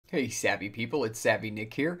Hey savvy people, it's Savvy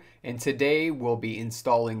Nick here, and today we'll be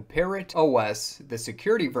installing Parrot OS, the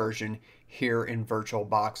security version, here in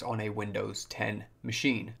VirtualBox on a Windows 10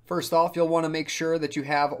 machine. First off, you'll want to make sure that you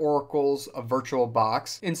have Oracle's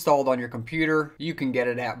VirtualBox installed on your computer. You can get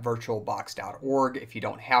it at virtualbox.org if you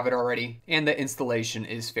don't have it already, and the installation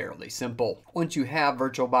is fairly simple. Once you have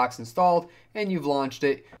VirtualBox installed and you've launched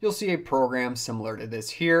it, you'll see a program similar to this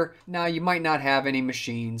here. Now you might not have any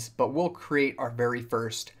machines, but we'll create our very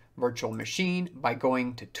first virtual machine by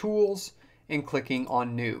going to Tools and clicking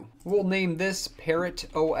on New. We'll name this Parrot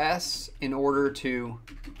OS in order to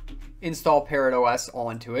install Parrot OS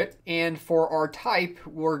onto it. And for our type,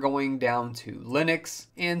 we're going down to Linux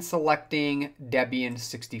and selecting Debian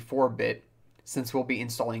 64-bit, since we'll be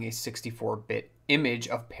installing a 64-bit image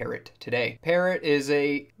of Parrot today. Parrot is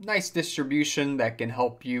a nice distribution that can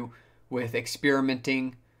help you with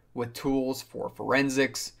experimenting with tools for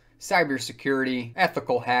forensics, cybersecurity,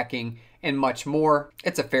 ethical hacking, and much more.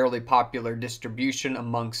 It's a fairly popular distribution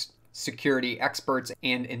amongst security experts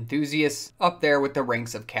and enthusiasts, up there with the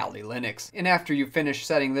ranks of Kali Linux. And after you finish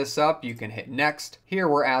setting this up, you can hit Next. Here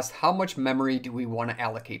we're asked how much memory do we want to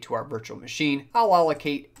allocate to our virtual machine. I'll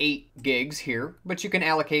allocate 8 gigs here, but you can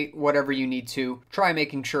allocate whatever you need to. Try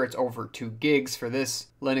making sure it's over 2 gigs for this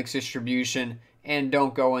Linux distribution, and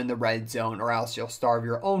don't go in the red zone or else you'll starve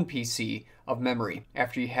your own PC of memory.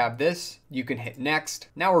 After you have this, you can hit Next.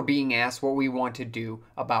 Now we're being asked what we want to do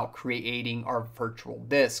about creating our virtual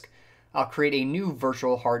disk. I'll create a new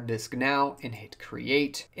virtual hard disk now and hit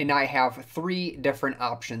Create. And I have 3 different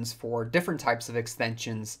options for different types of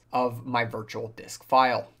extensions of my virtual disk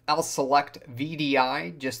file. I'll select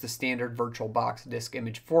VDI, just the standard VirtualBox disk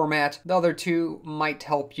image format. The other 2 might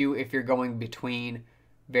help you if you're going between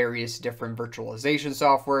various different virtualization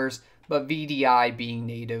softwares, but VDI being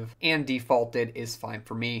native and defaulted is fine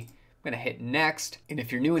for me. I'm going to hit Next, and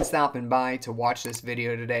if you're new and stopping by to watch this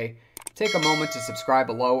video today, take a moment to subscribe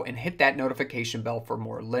below and hit that notification bell for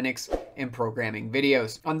more Linux and programming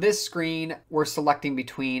videos. On this screen, we're selecting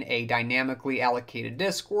between a dynamically allocated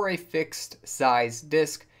disk or a fixed size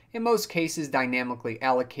disk. In most cases, dynamically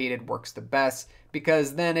allocated works the best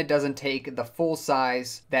because then it doesn't take the full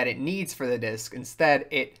size that it needs for the disk. Instead,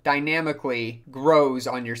 it dynamically grows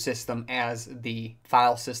on your system as the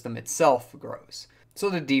file system itself grows. So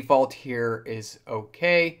the default here is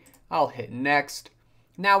okay. I'll hit Next.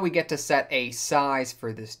 Now we get to set a size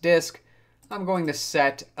for this disk. I'm going to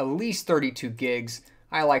set at least 32 gigs.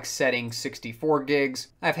 I like setting 64 gigs.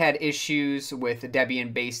 I've had issues with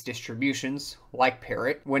Debian-based distributions like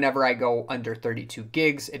Parrot. Whenever I go under 32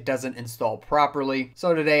 gigs, it doesn't install properly.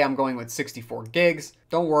 So today I'm going with 64 gigs.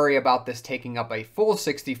 Don't worry about this taking up a full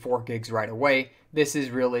 64 gigs right away. This is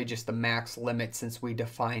really just the max limit since we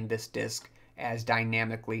defined this disk as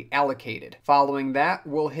dynamically allocated. Following that,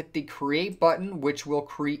 we'll hit the Create button, which will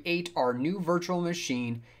create our new virtual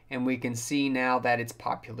machine, and we can see now that it's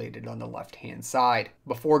populated on the left-hand side.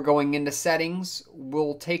 Before going into settings,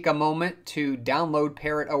 we'll take a moment to download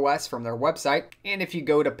Parrot OS from their website, and if you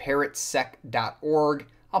go to parrotsec.org,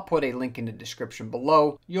 I'll put a link in the description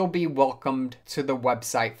below, you'll be welcomed to the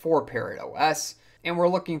website for Parrot OS, and we're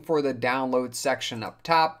looking for the download section up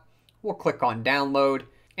top. We'll click on download,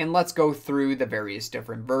 and let's go through the various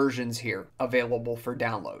different versions here available for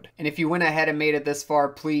download. And if you went ahead and made it this far,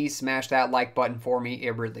 please smash that like button for me.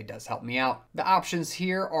 It really does help me out. The options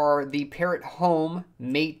here are the Parrot Home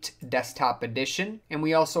Mate Desktop Edition, and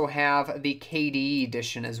we also have the KDE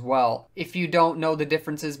Edition as well. If you don't know the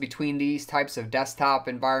differences between these types of desktop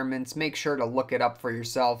environments, make sure to look it up for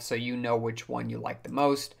yourself so you know which one you like the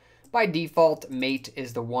most. By default, Mate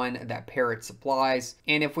is the one that Parrot supplies.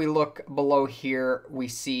 And if we look below here, we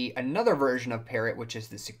see another version of Parrot, which is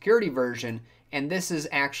the security version. And this is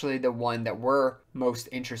actually the one that we're most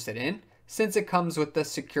interested in, since it comes with the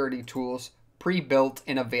security tools pre-built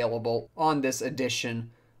and available on this edition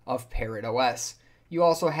of Parrot OS. You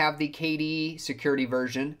also have the KDE security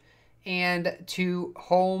version and 2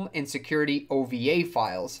 home and security OVA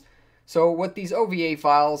files. So what these OVA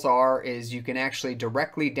files are is you can actually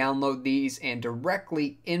directly download these and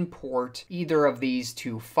directly import either of these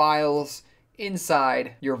 2 files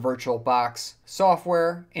inside your VirtualBox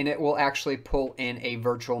software, and it will actually pull in a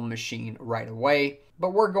virtual machine right away.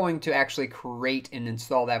 But we're going to actually create and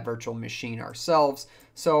install that virtual machine ourselves.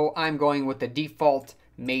 So I'm going with the default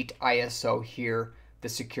Mate ISO here, the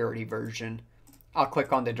security version. I'll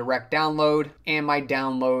click on the direct download and my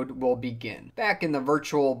download will begin. Back in the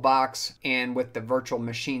VirtualBox and with the virtual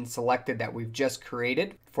machine selected that we've just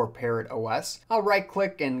created for Parrot OS, I'll right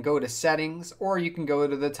click and go to settings, or you can go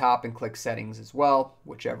to the top and click settings as well,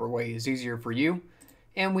 whichever way is easier for you.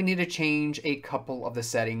 and we need to change a couple of the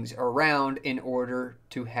settings around in order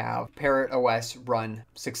to have Parrot OS run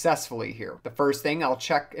successfully here. The first thing, I'll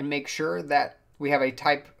check and make sure that we have a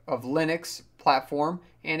type of Linux platform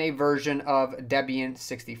and a version of Debian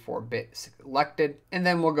 64-bit selected. And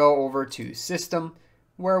then we'll go over to System,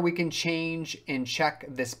 where we can change and check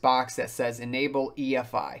this box that says Enable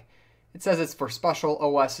EFI. It says it's for special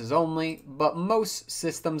OSs only, but most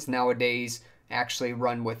systems nowadays actually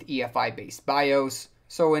run with EFI-based BIOS.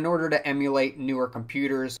 So in order to emulate newer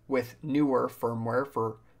computers with newer firmware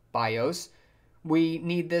for BIOS, we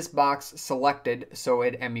need this box selected so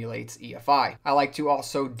it emulates EFI. I like to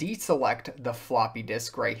also deselect the floppy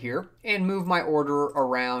disk right here and move my order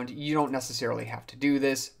around. You don't necessarily have to do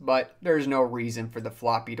this, but there's no reason for the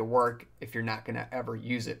floppy to work if you're not going to ever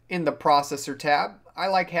use it. In the processor tab, I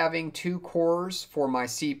like having 2 cores for my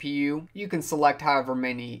CPU. You can select however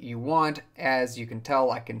many you want. As you can tell,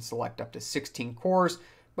 I can select up to 16 cores,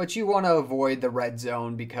 but you want to avoid the red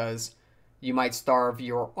zone because you might starve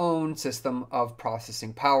your own system of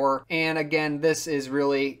processing power. And again, this is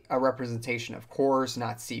really a representation of cores,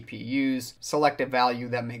 not CPUs. Select a value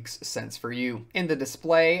that makes sense for you. In the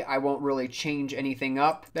display, I won't really change anything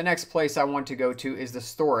up. The next place I want to go to is the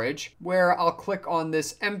storage, where I'll click on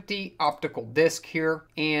this empty optical disk here,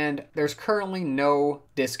 and there's currently no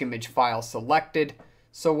disk image file selected.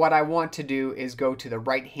 So what I want to do is go to the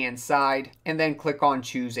right-hand side and then click on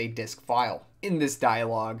Choose a Disk File. In this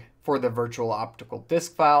dialog, for the virtual optical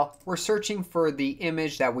disk file, we're searching for the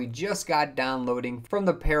image that we just got downloading from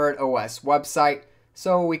the Parrot OS website.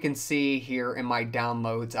 So we can see here in my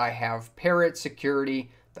downloads, I have Parrot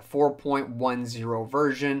Security, the 4.10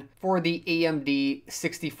 version for the AMD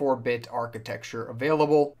 64-bit architecture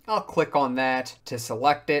available. I'll click on that to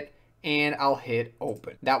select it, and I'll hit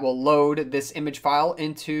open. That will load this image file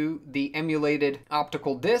into the emulated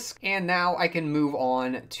optical disk, and now I can move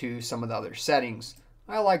on to some of the other settings.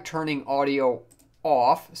 I like turning audio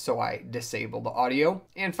off, so I disable the audio.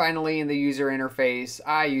 And finally, in the user interface,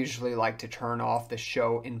 I usually like to turn off the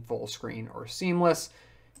show in full screen or seamless,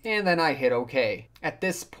 and then I hit OK. At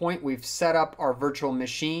this point, we've set up our virtual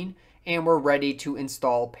machine and we're ready to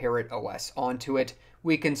install Parrot OS onto it.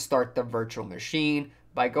 We can start the virtual machine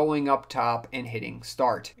by going up top and hitting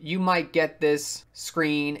start. You might get this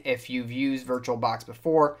screen if you've used VirtualBox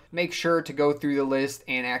before. Make sure to go through the list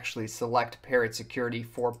and actually select Parrot Security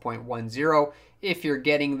 4.10 if you're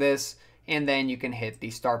getting this, and then you can hit the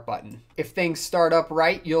start button. If things start up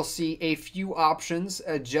right, you'll see a few options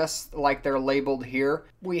just like they're labeled here.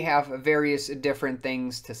 We have various different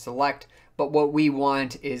things to select, but what we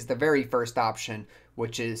want is the very first option,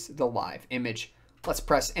 which is the live image. Let's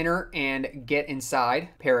press enter and get inside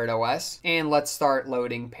Parrot OS, and let's start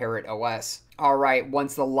loading Parrot OS. All right,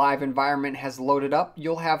 once the live environment has loaded up,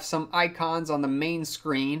 you'll have some icons on the main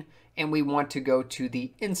screen, and we want to go to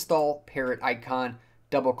the install Parrot icon,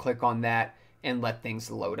 double click on that, and let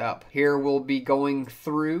things load up. Here we'll be going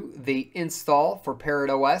through the install for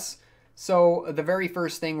Parrot OS. So the very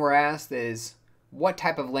first thing we're asked is, what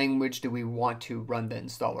type of language do we want to run the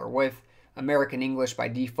installer with? American English by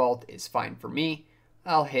default is fine for me.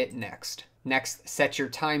 I'll hit next. Next, set your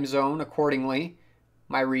time zone accordingly.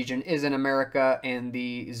 My region is in America and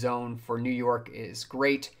the zone for New York is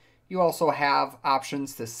great. You also have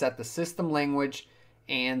options to set the system language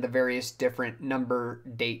and the various different number,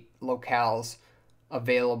 date, locales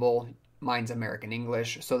available. Mine's American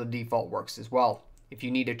English, so the default works as well. If you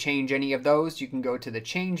need to change any of those, you can go to the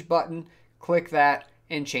change button, click that,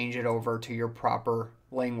 and change it over to your proper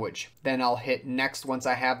language. Then I'll hit next once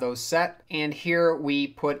I have those set, and here we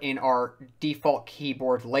put in our default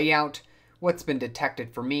keyboard layout. What's been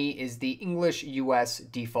detected for me is the English US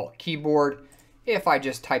default keyboard. If I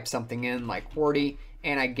just type something in like QWERTY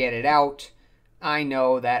and I get it out, I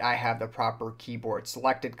know that I have the proper keyboard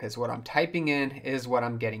selected because what I'm typing in is what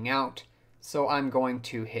I'm getting out. So I'm going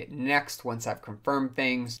to hit next once I've confirmed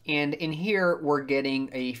things, and in here we're getting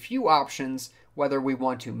a few options whether we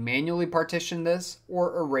want to manually partition this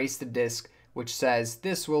or erase the disk, which says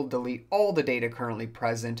this will delete all the data currently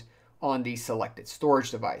present on the selected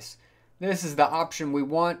storage device. This is the option we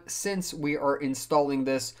want since we are installing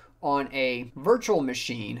this on a virtual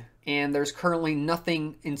machine and there's currently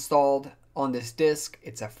nothing installed on this disk.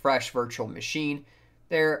 It's a fresh virtual machine.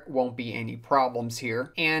 There won't be any problems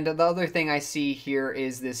here. And the other thing I see here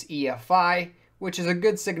is this EFI, which is a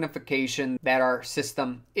good signification that our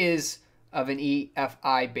system is of an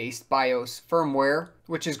EFI based BIOS firmware,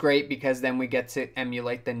 which is great because then we get to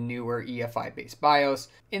emulate the newer EFI based BIOS.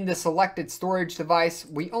 In the selected storage device,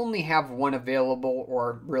 we only have one available,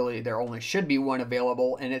 or really there only should be one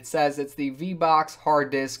available, and it says it's the VBox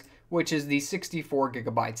hard disk which is the 64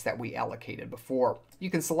 gigabytes that we allocated before. You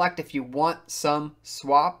can select if you want some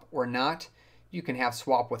swap or not. You can have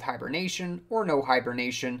swap with hibernation or no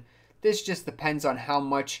hibernation. This just depends on how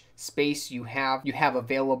much space you have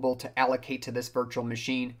available to allocate to this virtual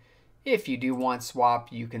machine. If you do want swap,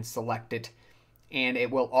 you can select it and it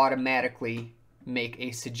will automatically make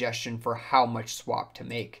a suggestion for how much swap to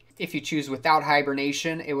make. If you choose without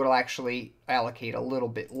hibernation, it will actually allocate a little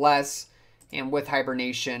bit less. And with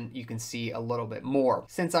hibernation, you can see a little bit more.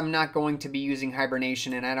 Since I'm not going to be using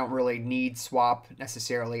hibernation and I don't really need swap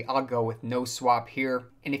necessarily, I'll go with no swap here.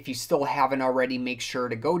 And if you still haven't already, make sure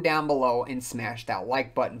to go down below and smash that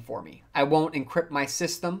like button for me. I won't encrypt my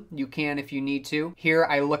system. You can if you need to. Here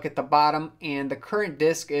I look at the bottom and the current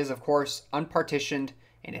disk is of course unpartitioned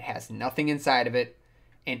and it has nothing inside of it.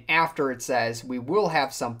 And after it says we will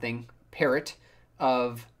have something, Parrot,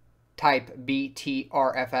 of type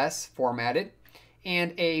BTRFS formatted,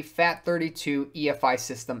 and a FAT32 EFI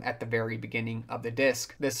system at the very beginning of the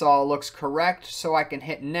disk. This all looks correct, so I can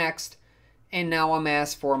hit next, and now I'm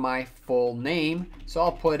asked for my full name. So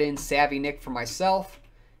I'll put in Savvy Nick for myself,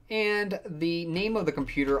 and the name of the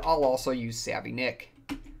computer I'll also use Savvy Nick.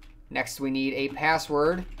 Next we need a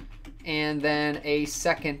password, and then a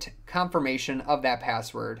second confirmation of that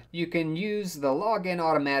password. You can use the login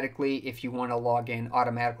automatically if you want to log in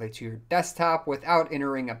automatically to your desktop without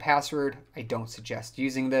entering a password. I don't suggest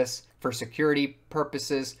using this for security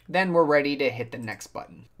purposes. Then we're ready to hit the next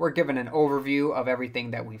button. We're given an overview of everything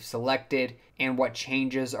that we've selected and what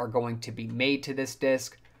changes are going to be made to this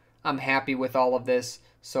disk. I'm happy with all of this,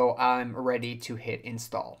 so I'm ready to hit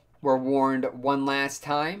install. We're warned one last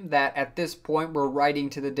time that at this point we're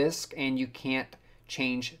writing to the disk and you can't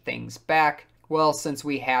change things back. Well, since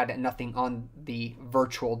we had nothing on the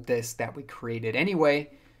virtual disk that we created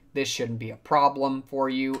anyway, this shouldn't be a problem for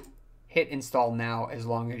you. Hit install now as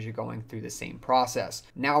long as you're going through the same process.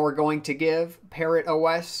 Now we're going to give Parrot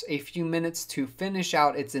OS a few minutes to finish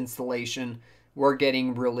out its installation. We're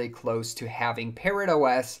getting really close to having Parrot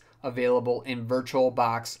OS available in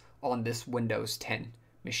VirtualBox on this Windows 10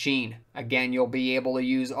 machine. Again, you'll be able to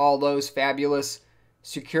use all those fabulous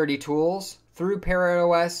security tools through Parrot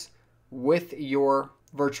OS with your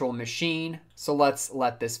virtual machine. So let's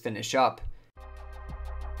let this finish up.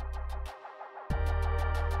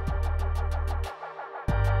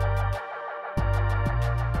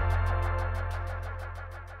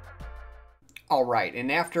 Alright, and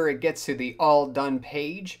after it gets to the all done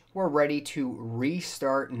page, we're ready to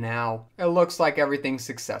restart now. It looks like everything's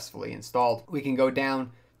successfully installed. We can go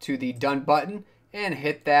down to the done button and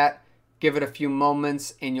hit that. Give it a few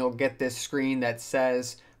moments and you'll get this screen that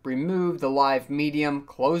says remove the live medium,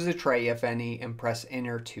 close the tray if any, and press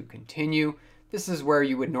enter to continue. This is where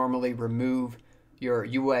you would normally remove your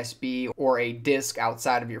USB or a disk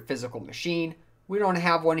outside of your physical machine. We don't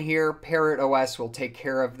have one here. Parrot OS will take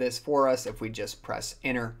care of this for us if we just press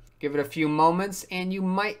enter. Give it a few moments and you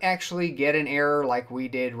might actually get an error like we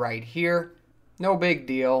did right here. No big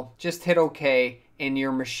deal. Just hit OK and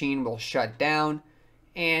your machine will shut down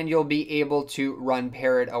and you'll be able to run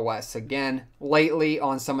Parrot OS again. Lately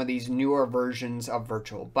on some of these newer versions of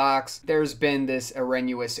VirtualBox, there's been this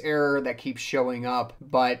erroneous error that keeps showing up,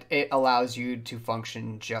 but it allows you to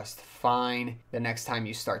function just fine the next time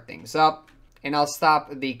you start things up. And I'll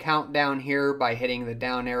stop the countdown here by hitting the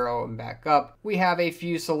down arrow and back up. We have a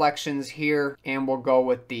few selections here and we'll go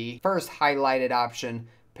with the first highlighted option,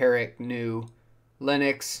 Parrot New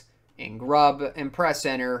Linux, and grub and press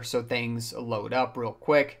enter so things load up real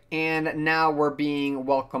quick. And now we're being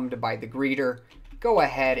welcomed by the greeter. Go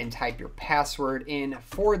ahead and type your password in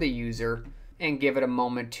for the user and give it a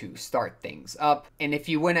moment to start things up. And if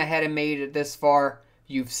you went ahead and made it this far,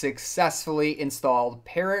 you've successfully installed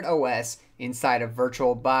Parrot OS inside of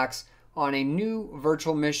VirtualBox on a new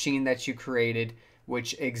virtual machine that you created,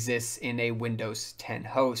 which exists in a Windows 10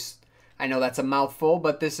 host. I know that's a mouthful,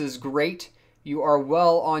 but this is great. You are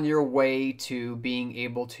well on your way to being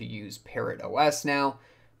able to use Parrot OS now.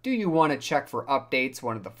 Do you want to check for updates?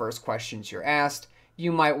 One of the first questions you're asked.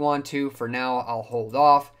 You might want to. For now, I'll hold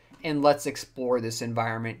off. And let's explore this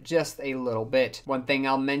environment just a little bit. One thing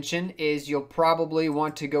I'll mention is you'll probably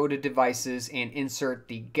want to go to devices and insert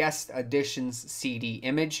the guest additions CD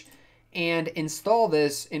image and install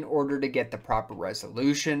this in order to get the proper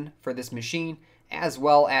resolution for this machine, as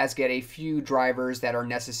well as get a few drivers that are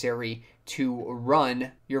necessary to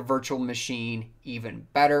run your virtual machine even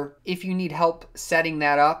better. If you need help setting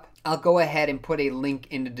that up, I'll go ahead and put a link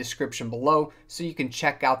in the description below so you can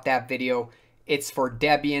check out that video. It's for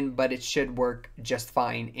Debian, but it should work just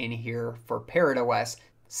fine in here for Parrot OS.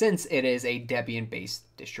 since it is a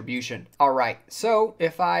Debian-based distribution. Alright, so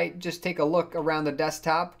if I just take a look around the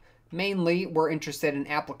desktop, mainly we're interested in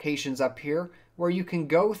applications up here where you can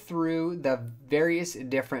go through the various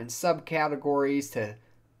different subcategories to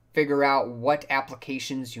figure out what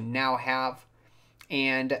applications you now have.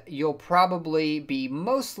 And you'll probably be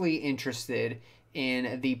mostly interested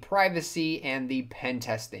in the privacy and the pen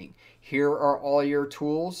testing. Here are all your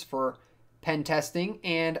tools for pen testing,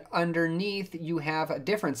 and underneath you have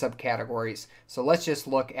different subcategories. So let's just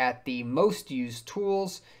look at the most used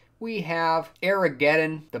tools. We have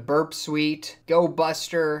Arageddon, the Burp Suite,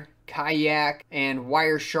 GoBuster, Kayak, and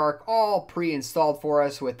Wireshark, all pre-installed for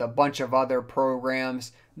us with a bunch of other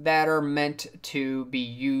programs that are meant to be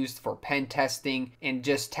used for pen testing and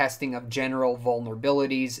just testing of general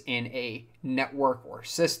vulnerabilities in a network or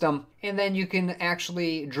system. And then you can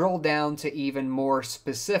actually drill down to even more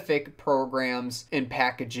specific programs and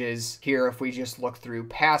packages. Here, if we just look through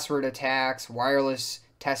password attacks, wireless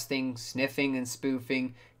testing, sniffing and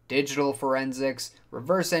spoofing, digital forensics,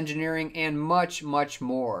 reverse engineering, and much, much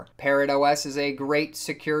more. Parrot OS is a great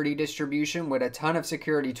security distribution with a ton of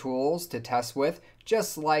security tools to test with,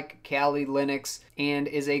 just like Kali Linux, and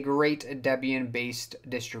is a great Debian-based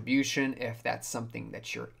distribution if that's something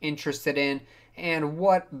that you're interested in. And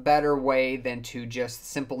what better way than to just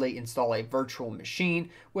simply install a virtual machine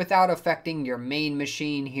without affecting your main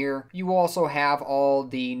machine here. You also have all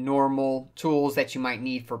the normal tools that you might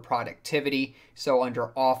need for productivity. So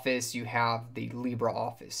under Office, you have the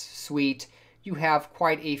LibreOffice suite. You have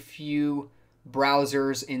quite a few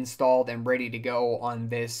browsers installed and ready to go on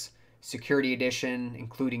this security edition,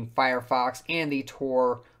 including Firefox and the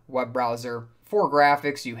Tor web browser. For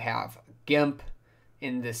graphics, you have GIMP.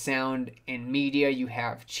 In the sound and media, you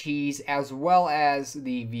have Cheese, as well as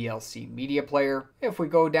the VLC media player. If we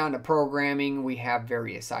go down to programming, we have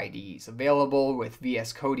various IDEs available, with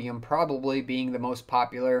VS Codium probably being the most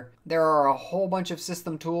popular. There are a whole bunch of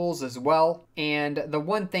system tools as well, and the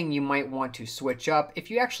one thing you might want to switch up, if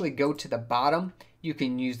you actually go to the bottom, you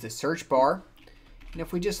can use the search bar. And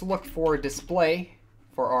if we just look for display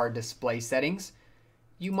for our display settings,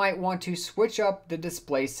 you might want to switch up the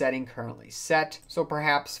display setting currently set. So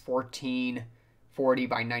perhaps 1440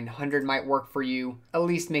 by 900 might work for you. At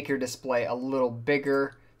least make your display a little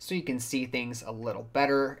bigger so you can see things a little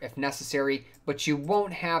better if necessary, but you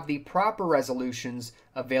won't have the proper resolutions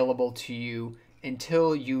available to you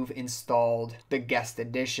until you've installed the guest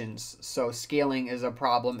editions. So scaling is a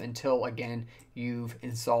problem until, again, you've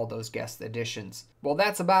installed those guest editions. Well,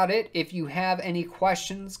 that's about it. If you have any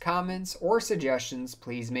questions, comments, or suggestions,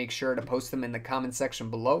 please make sure to post them in the comment section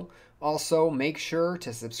below. Also, make sure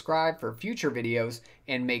to subscribe for future videos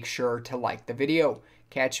and make sure to like the video.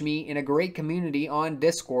 Catch me in a great community on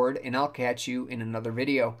Discord, and I'll catch you in another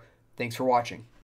video. Thanks for watching.